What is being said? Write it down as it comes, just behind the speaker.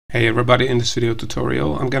Hey everybody, in this video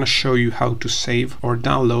tutorial I'm going to show you how to save or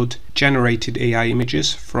download generated AI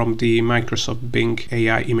images from the Microsoft Bing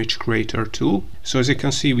AI image creator tool. So as you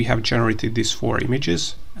can see, we have generated these 4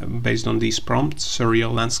 images based on these prompts: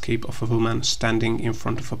 surreal landscape of a woman standing in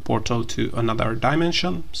front of a portal to another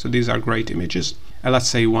dimension. So these are great images. And let's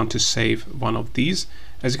say you want to save one of these.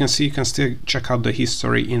 As you can see, you can still check out the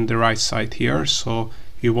history in the right side here, so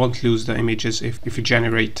you won't lose the images if you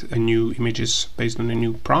generate a new images based on a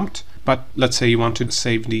new prompt. But let's say you want to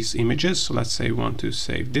save these images. So let's say you want to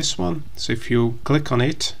save this one. So if you click on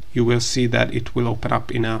it, you will see that it will open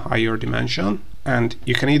up in a higher dimension. And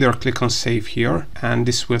you can either click on save here, and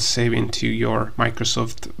this will save into your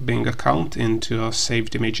Microsoft Bing account into a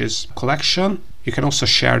saved images collection. You can also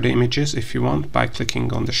share the images if you want by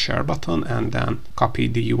clicking on the share button and then copy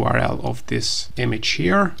the URL of this image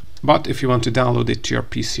here. But if you want to download it to your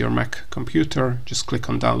PC or Mac computer, just click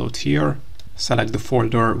on download here, select the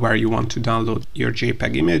folder where you want to download your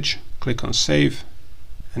JPEG image, click on save,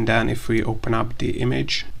 and then if we open up the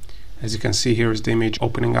image, as you can see, here is the image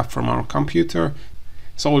opening up from our computer.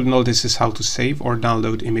 So all in all, this is how to save or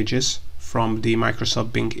download images from the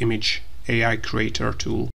Microsoft Bing Image AI Creator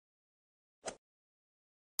tool.